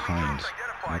or behind,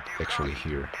 not actually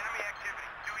here.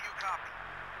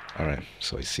 Alright,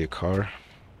 so I see a car.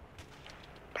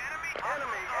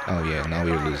 Oh yeah, now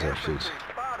we lose our food.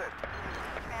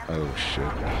 Oh shit.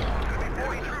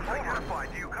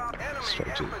 Let's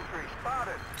try to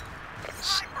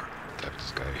stab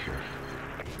this guy here.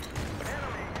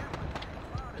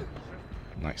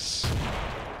 Nice.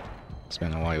 It's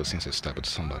been a while since I stabbed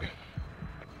somebody.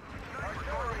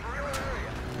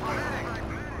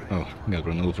 Oh, got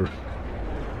run over.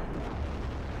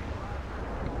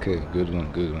 Okay, good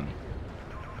one, good one.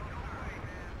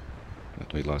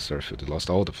 But we lost our food. We lost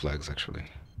all the flags actually.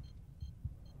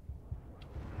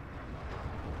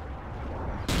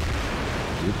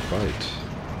 Good fight.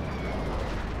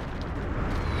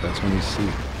 That's when you see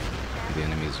the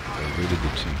enemy is a really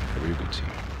good team, a really good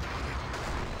team.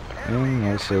 And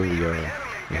also we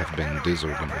have been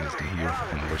disorganized here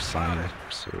on our side,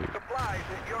 so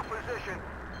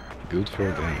good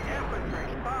for them.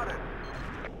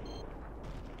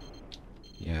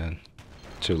 Yeah,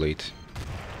 too late.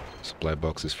 Supply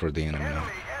boxes for the enemy now.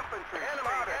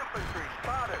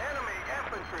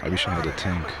 I wish I had a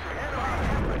tank.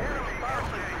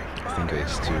 I think I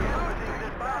still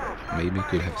maybe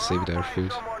could have saved our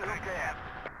food.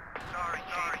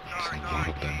 There's a lot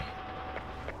of them.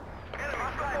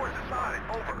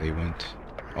 They went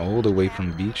all the way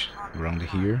from the beach around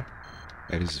here.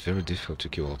 It is very difficult to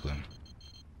kill all of them,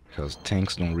 because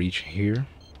tanks don't reach here.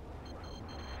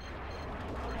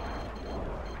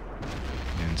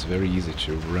 And it's very easy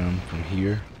to run from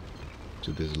here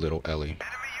to this little alley.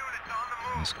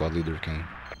 And the squad leader can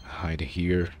hide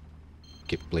here,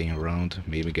 keep playing around,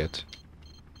 maybe get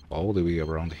all the way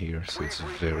around here, so it's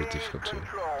very difficult to...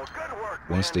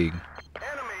 Once they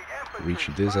reach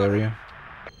this area,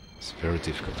 it's very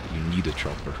difficult. You need a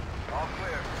chopper.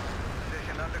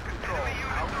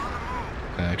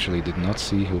 I actually did not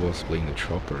see who was playing the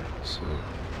chopper, so...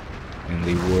 And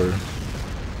they were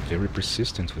very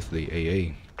persistent with the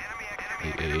AA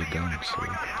gun, so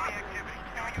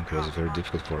I think it was very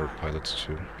difficult for our pilots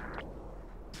too.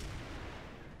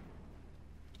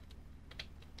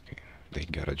 Okay, they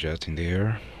got a jet in the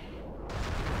air.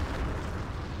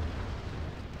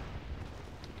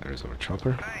 There's our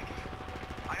chopper.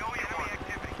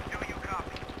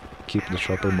 Keep the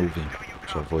chopper moving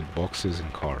to avoid boxes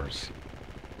and cars.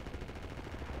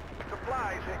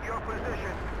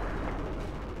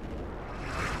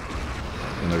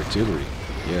 And artillery.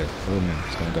 Yeah, oh man,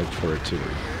 it's gonna die for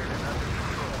artillery.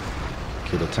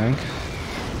 Kill the tank.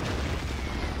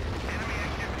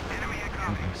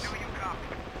 Nice.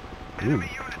 Ooh.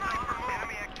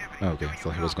 Oh, okay, I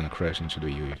thought he was gonna crash into the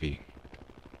UAV.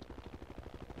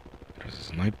 There's a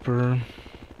sniper.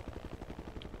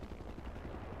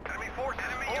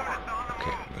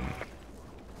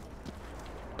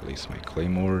 place my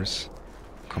claymores.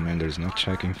 Commander's not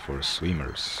checking for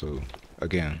swimmers, so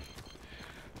again,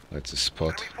 let's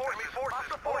spot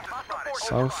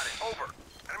south.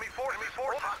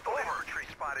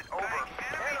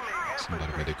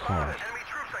 Somebody by the car.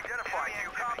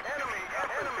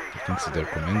 I think it's their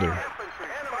commander.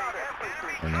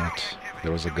 Or not.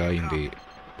 There was a guy in the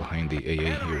behind the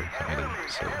AA here hiding,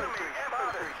 so.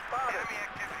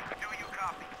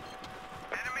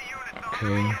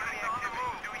 Okay.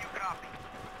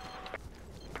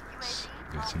 Let's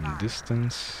get some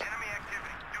distance.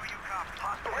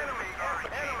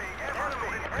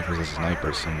 There was a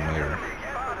sniper somewhere.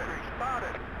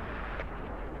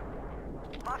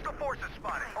 Hostile forces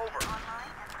spotted. Over.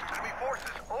 Enemy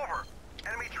forces. Over.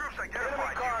 Enemy troops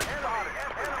identified.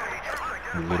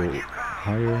 A little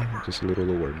higher, just a little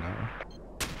lower now.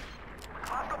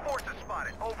 Hostile forces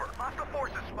spotted. Over. Hostile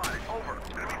forces spotted. Over.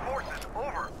 Enemy forces.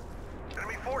 Over.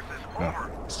 Enemy forces.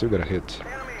 Over. Still got a hit. So.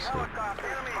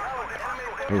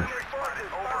 Oh.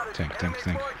 Tank.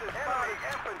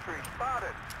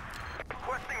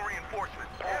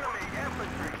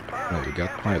 Well, we got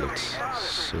pilots,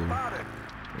 so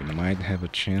we might have a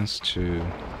chance to.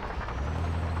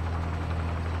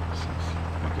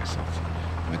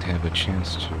 Might have a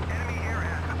chance to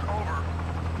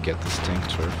get this tank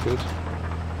to our field.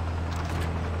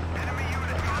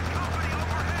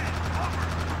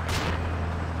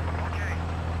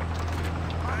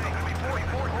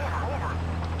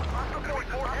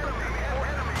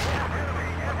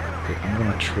 Okay, I'm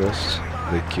gonna trust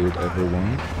they killed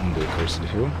everyone on the cursed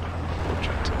hill.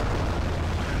 Project.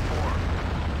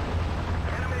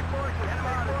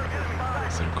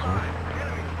 Is there a car?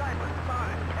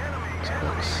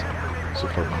 So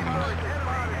far behind.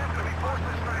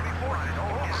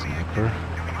 Sniper.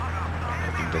 I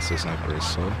think that's a sniper I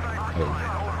saw. Oh,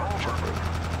 chopper.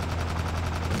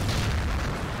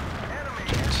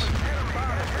 Jet.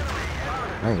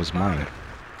 That was mine.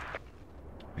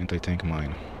 Anti-tank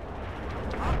mine.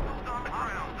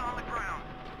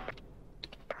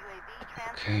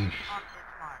 Okay.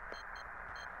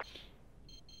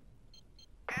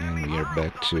 And we are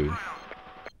back to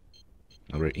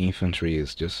our infantry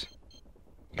is just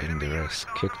getting their ass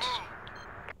kicked.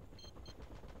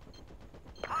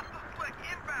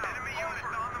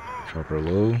 Chopper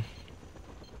low.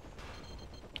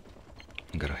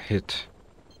 Got a hit.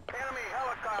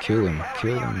 Kill him,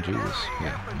 Jesus.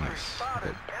 Yeah, nice.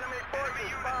 Good.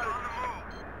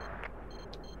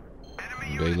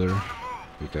 Baylor.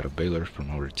 We got a Baylor from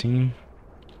our team.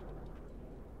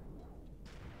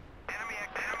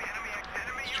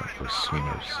 Let's try for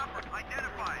swimmers.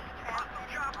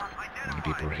 Many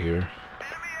people are here.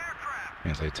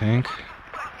 Anti-tank.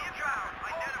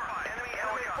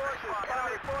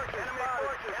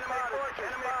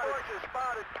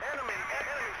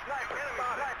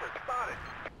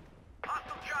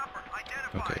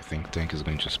 Okay, I think tank is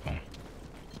going to spawn.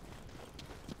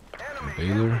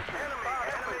 Baylor.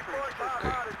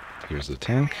 Okay, here's the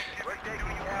tank.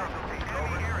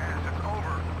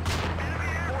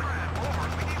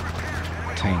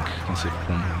 Tank, can see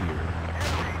from here.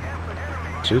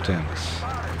 2 tanks.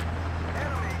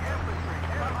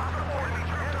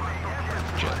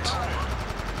 Jet.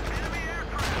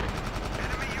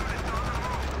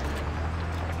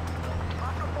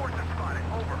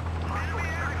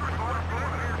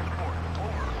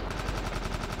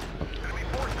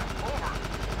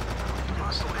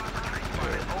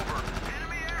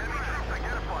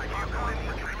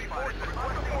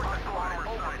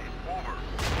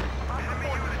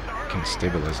 Can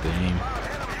stabilize the aim.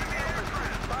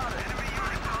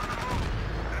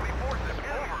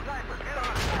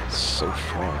 So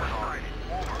far.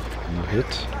 No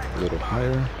hit, a little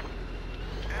higher.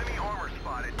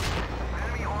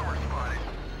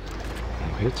 No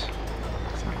hit.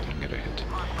 I think I didn't get a hit.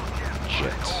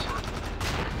 Jet.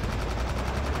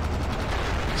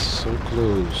 It's so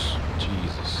close.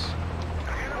 Jesus.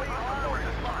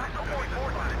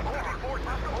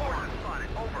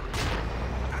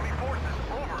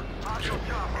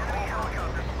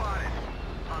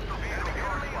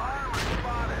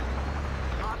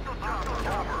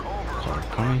 Car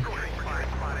coming.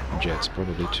 Jets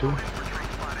probably too.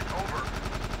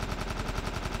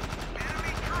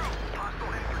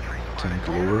 Tank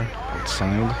lower,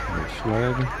 outside, red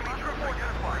flag.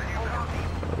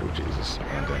 Oh Jesus,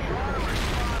 and then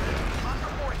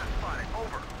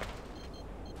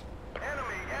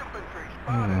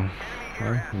oh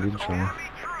well, good try.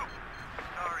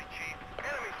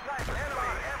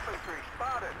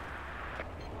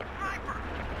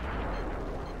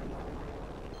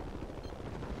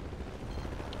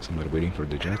 Somebody waiting for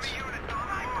the jet.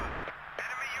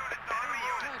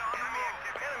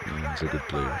 he's a good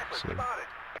player, so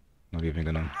not even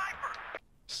gonna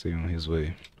stay on his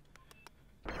way.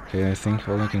 Okay, I think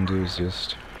all I can do is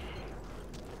just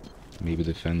maybe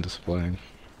defend this flag.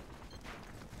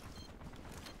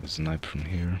 Snipe from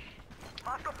here.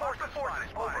 Hostile forces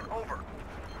spotted. Over.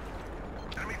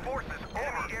 Enemy forces.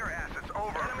 Enemy air assets.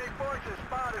 Over. Enemy forces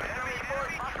spotted. Enemy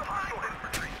forces. Hostile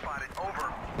infantry spotted.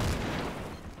 Over.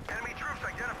 Enemy troops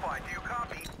identified. Do you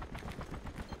copy?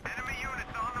 Enemy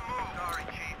units on the move. Sorry,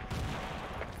 Chief.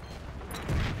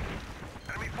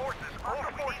 Enemy forces.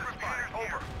 Hostile forces spotted.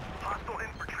 Over. Hostile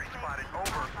infantry spotted.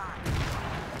 Over.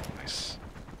 Nice.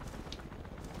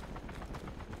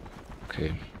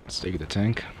 Okay, let's take the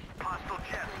tank. Hostile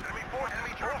jets. Enemy forces.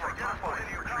 Enemy troops identified.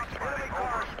 Infantry spotted.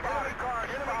 Over. Enemy cars.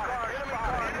 Enemy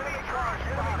cars.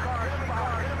 Enemy cars. Enemy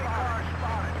cars. Enemy cars. Enemy cars. Enemy cars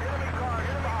spotted. Enemy cars.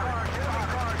 Enemy cars. Enemy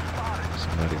cars spotted.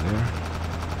 Somebody there.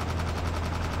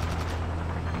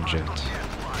 Jet.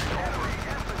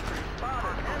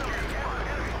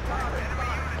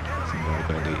 Somebody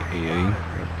by the AA.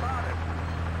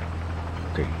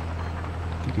 Okay.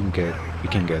 We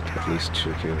can get at least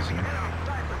 2 kills here.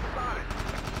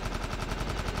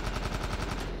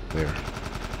 There.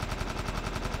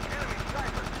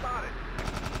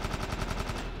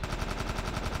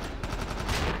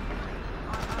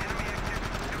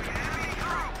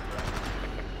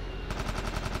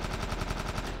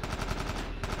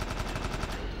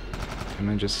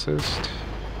 Damage assist.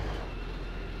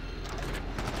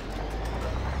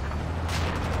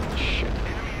 Shit.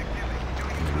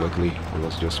 Luckily, it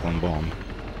was just one bomb.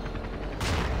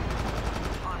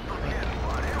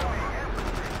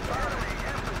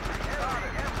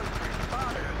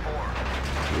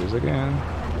 Here's again.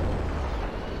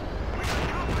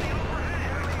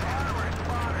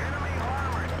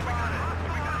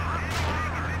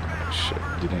 Shit,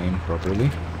 didn't aim properly.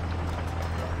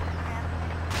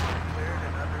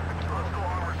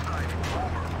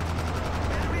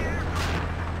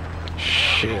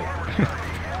 Shit.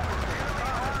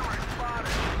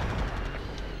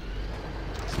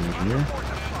 Someone here?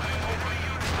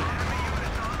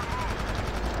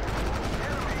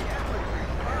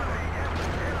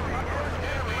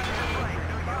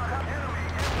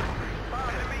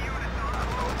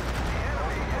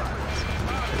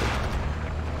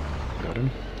 Got him.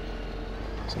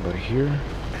 Somebody here?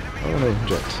 Oh no,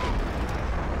 jet.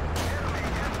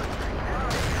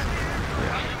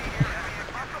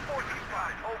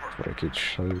 I could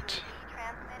shoot.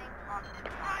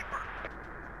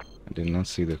 I did not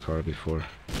see the car before.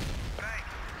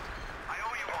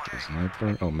 The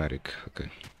sniper? Oh, medic. Okay.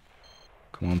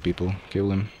 Come on, people.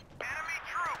 Kill him.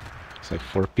 It's like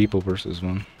 4 people versus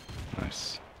 1.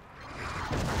 Nice.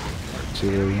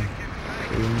 Artillery.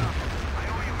 Okay.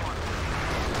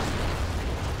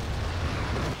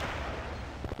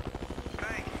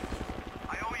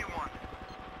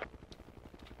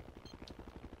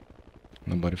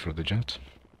 Nobody for the jet.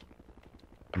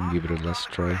 I'll give it a last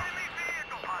try.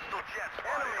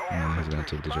 And he's gonna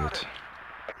take the jet. UAV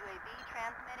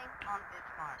transmitting on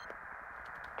Bismarck.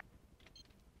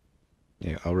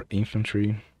 Yeah, our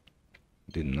infantry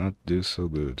did not do so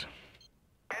good.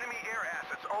 Enemy air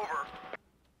assets over.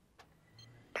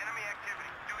 Enemy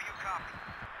activity. Do you copy?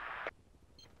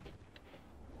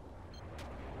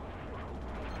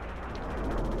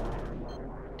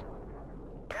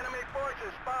 Enemy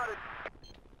forces spotted.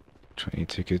 20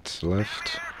 tickets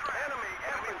left.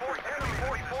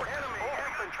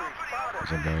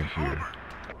 There's a guy here.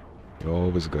 You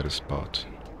always got a spot.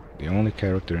 The only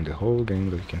character in the whole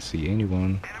game that can see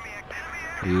anyone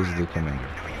is the commander.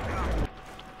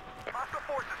 Hostile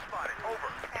forces spotted. Over.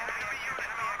 Enemy unit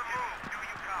on the move. Do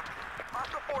you copy?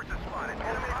 Hostile forces spotted.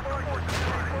 Enemy forces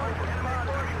spotted. Over.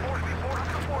 Enemy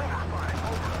forces spotted.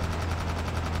 Over.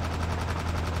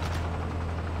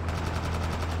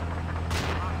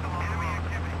 Enemy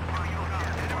activity. Do you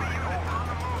copy? Enemy unit on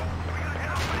the move.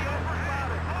 Enemy overhead.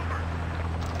 Over.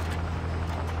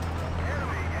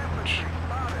 Enemy infantry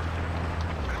spotted.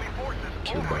 Enemy forces.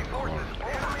 Killed by car. Enemy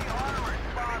armor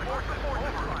spotted. Forces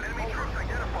over. Enemy troops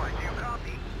identified. Do you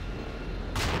copy?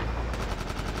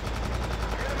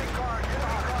 Enemy car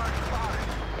spotted.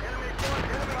 Enemy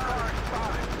forces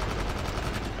spotted.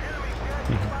 Enemy jet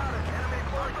spotted. Enemy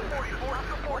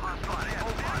forces spotted.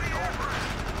 Over.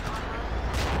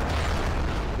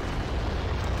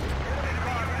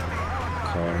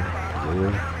 Car,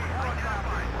 lower.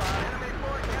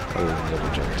 Oh,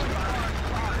 another jet.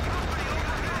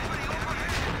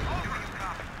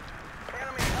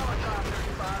 Enemy helicopter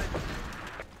spotted.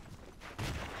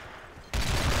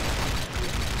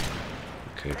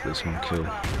 Okay, at least 1 kill.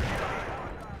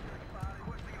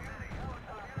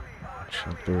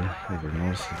 Chopper. chopper over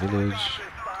North Village.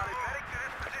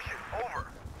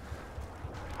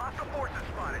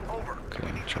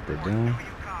 Okay, chopper down.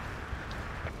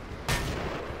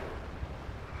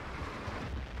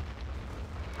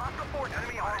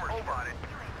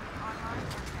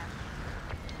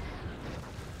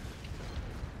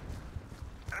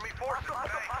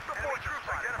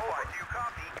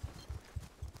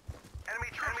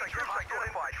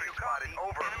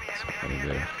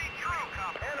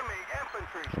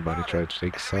 Nobody tried to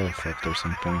take south after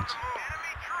some point. Stop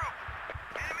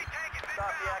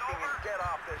yakking and get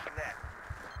off this net.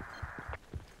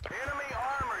 Enemy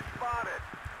armor spotted.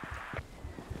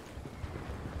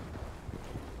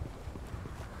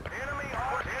 Enemy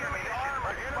armor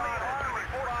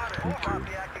spotted. Thank Stop you.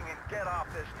 yakking and get off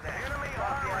this net. Enemy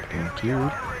armor. Thank you.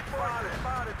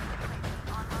 Spotted.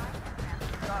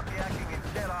 Stop yakking and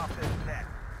get off this net.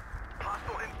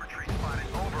 Hostile infantry spotted.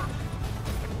 Over.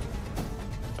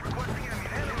 Requesting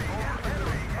ammunition.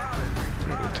 Enemy spotted.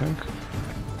 Another tank.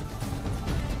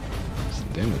 It's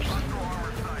damaged.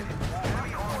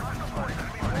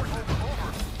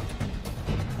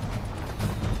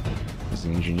 It's the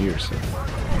engineer, sir.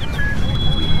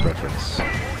 Preference.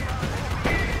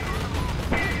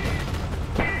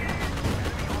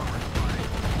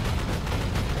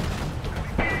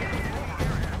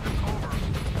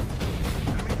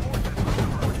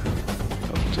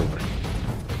 October.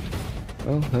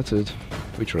 Well, that's it.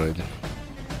 We tried.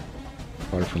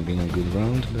 Far from being a good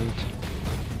round, but I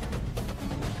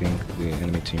think the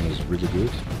enemy team is really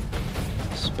good.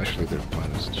 Especially their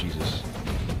pilots, Jesus.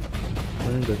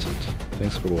 And that's it.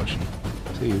 Thanks for watching.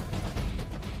 See you.